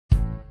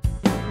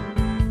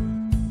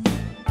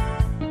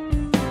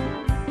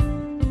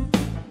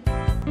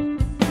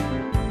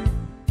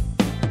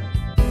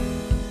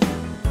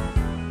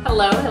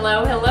Hello,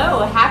 hello,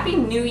 hello. Happy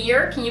New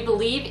Year. Can you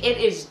believe it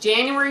is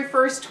January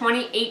 1st,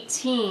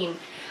 2018.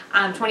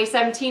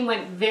 2017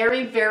 went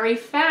very, very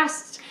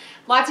fast.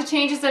 Lots of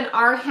changes in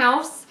our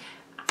house.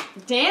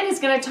 Dan is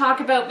going to talk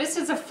about, this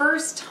is the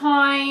first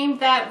time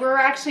that we're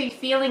actually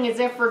feeling as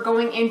if we're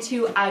going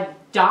into a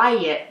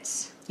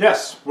diet.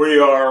 Yes,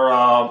 we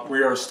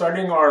are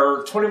starting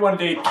our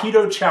 21-day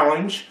keto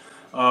challenge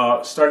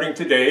starting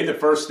today, the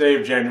first day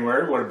of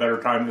January. What a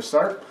better time to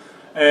start.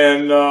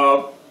 And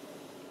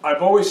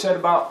I've always said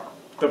about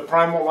the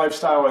Primal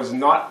lifestyle is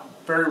not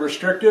very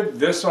restrictive.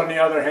 This, on the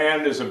other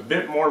hand, is a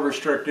bit more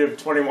restrictive,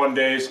 21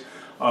 days.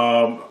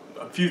 A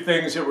few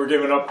things that we're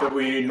giving up that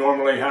we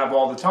normally have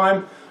all the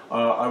time.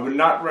 I would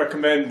not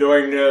recommend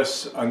doing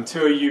this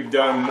until you've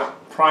done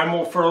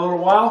Primal for a little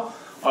while.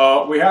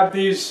 We have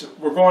these,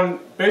 we're going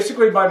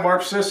basically by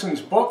Mark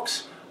Sisson's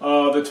books.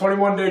 The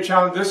 21-day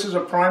challenge, this is a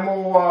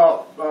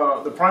Primal,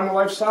 the Primal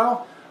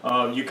lifestyle.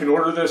 You can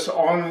order this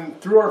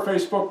through our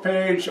Facebook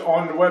page,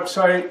 on the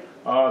website.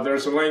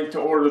 There's a link to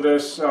order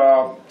this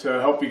to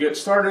help you get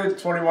started.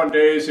 21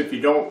 days if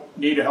you don't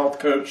need a health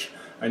coach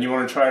and you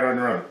want to try it on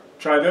your own.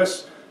 Try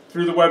this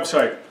through the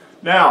website.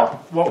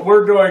 Now, what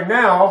we're doing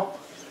now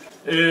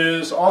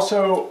is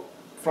also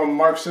from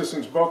Mark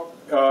Sisson's book,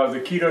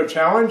 the Keto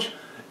Challenge.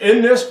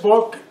 In this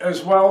book,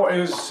 as well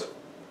as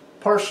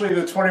partially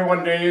the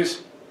 21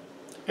 days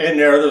in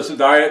there's a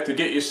diet to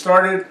get you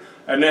started,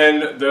 and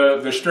then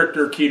the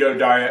stricter keto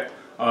diet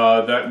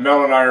that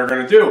Mel and I are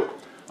going to do.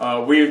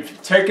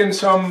 We've taken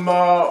some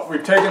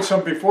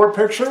before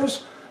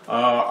pictures.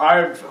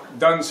 I've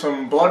done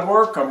some blood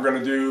work. I'm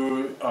going to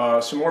do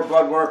some more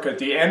blood work at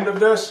the end of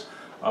this.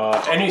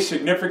 Any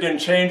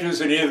significant changes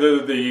in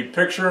either the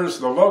pictures,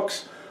 the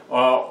looks,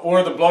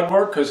 or the blood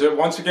work, because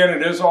once again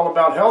it is all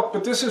about health,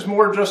 but this is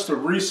more just to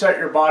reset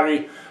your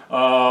body.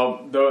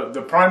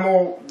 The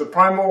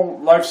primal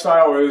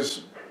lifestyle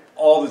is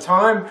all the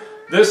time.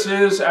 This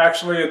is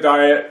actually a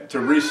diet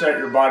to reset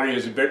your body.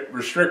 Is a bit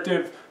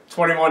restrictive,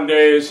 21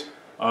 days,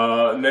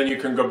 and then you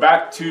can go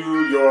back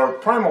to your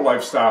primal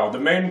lifestyle. The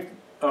main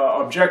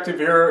objective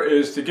here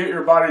is to get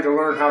your body to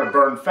learn how to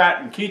burn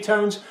fat and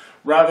ketones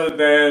rather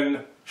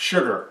than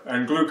sugar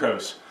and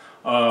glucose.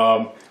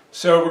 So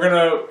we're going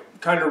to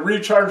kind of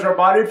recharge our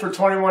body for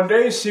 21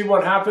 days, see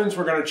what happens.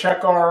 We're going to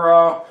check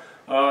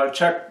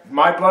check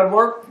my blood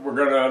work. We're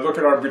going to look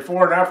at our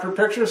before and after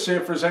pictures, see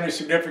if there's any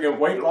significant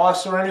weight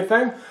loss or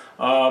anything.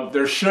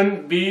 There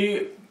shouldn't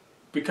be,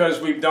 because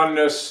we've done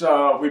this,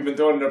 we've been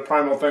doing the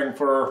Primal thing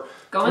for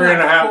Going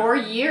 4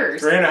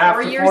 years. 3.5 to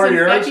 4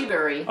 years. In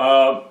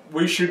February.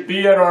 We should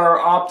be at our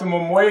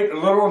optimum weight a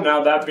little.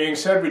 Now, that being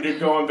said, we did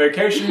go on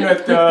vacation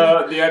at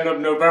the end of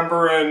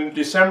November and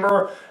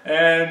December,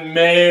 and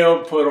may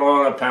have put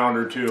on a pound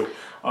or two.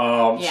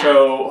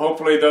 So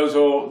hopefully those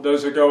will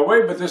go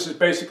away, but this is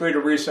basically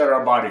to reset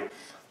our body.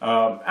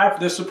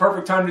 This is the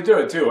perfect time to do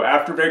it too.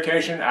 After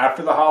vacation,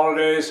 after the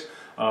holidays,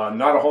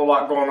 not a whole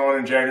lot going on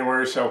in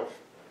January, so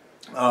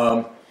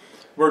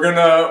we're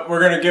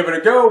gonna give it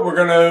a go. We're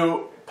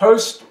gonna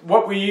post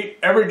what we eat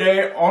every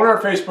day on our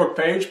Facebook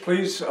page.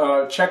 Please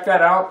check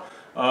that out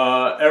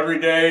every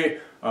day.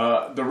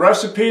 The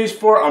recipes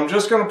I'm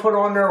just gonna put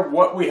on there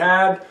what we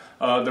had.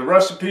 The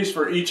recipes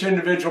for each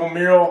individual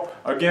meal,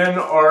 again,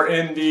 are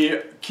in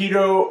the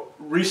Keto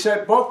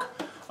Reset book.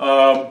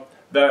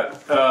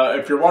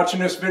 If you're watching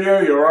this video,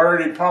 you're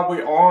already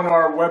probably on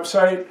our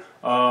website.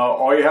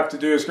 All you have to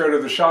do is go to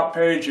the shop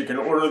page. You can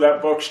order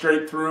that book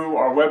straight through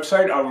our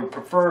website. I would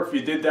prefer if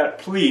you did that,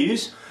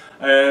 please.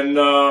 And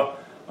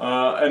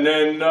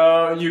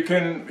then you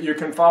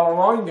can follow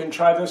along. You can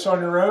try this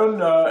on your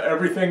own.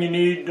 Everything you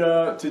need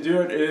to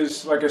do it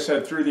is, like I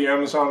said, through the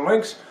Amazon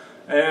links.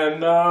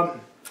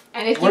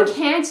 And if you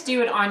can't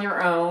do it on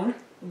your own,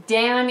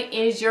 Dan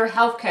is your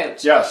health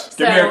coach. Yes,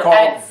 give me a call.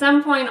 At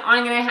some point,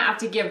 I'm going to have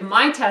to give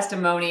my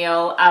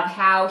testimonial of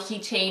how he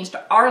changed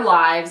our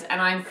lives, and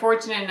I'm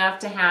fortunate enough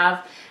to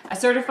have a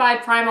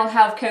certified Primal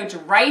health coach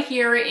right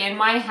here in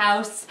my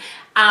house.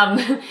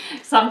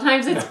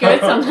 Sometimes it's good,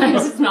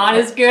 sometimes it's not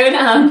as good,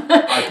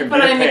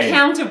 but I'm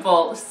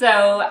accountable,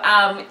 so,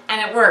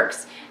 and it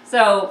works.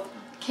 So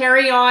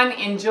carry on,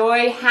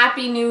 enjoy,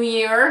 Happy New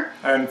Year.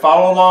 And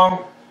follow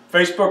along.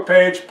 Facebook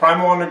page,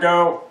 Primal on the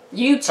Go.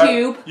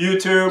 YouTube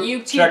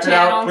check it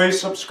out. Please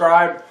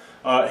subscribe.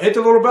 Hit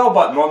the little bell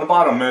button on the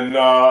bottom, and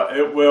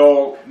it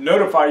will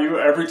notify you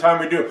every time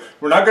we do.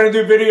 We're not going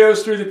to do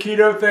videos through the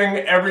keto thing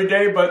every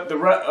day, but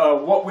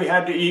what we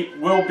had to eat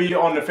will be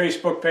on the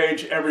Facebook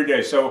page every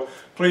day. So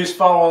please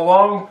follow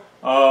along.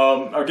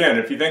 Again,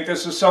 if you think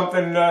this is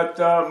something that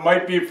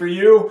might be for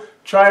you,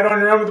 try it on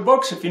your own with the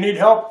books. If you need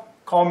help,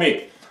 call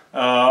me.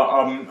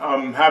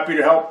 I'm happy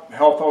to help.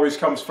 Health always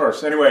comes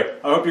first. Anyway,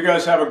 I hope you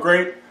guys have a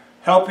great,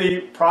 healthy,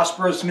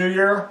 prosperous New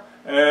Year,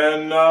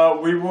 and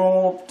we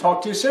will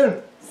talk to you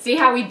soon. See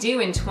how we do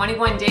in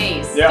 21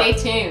 days. Yeah.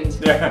 Stay tuned.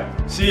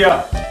 Yeah. See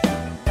ya.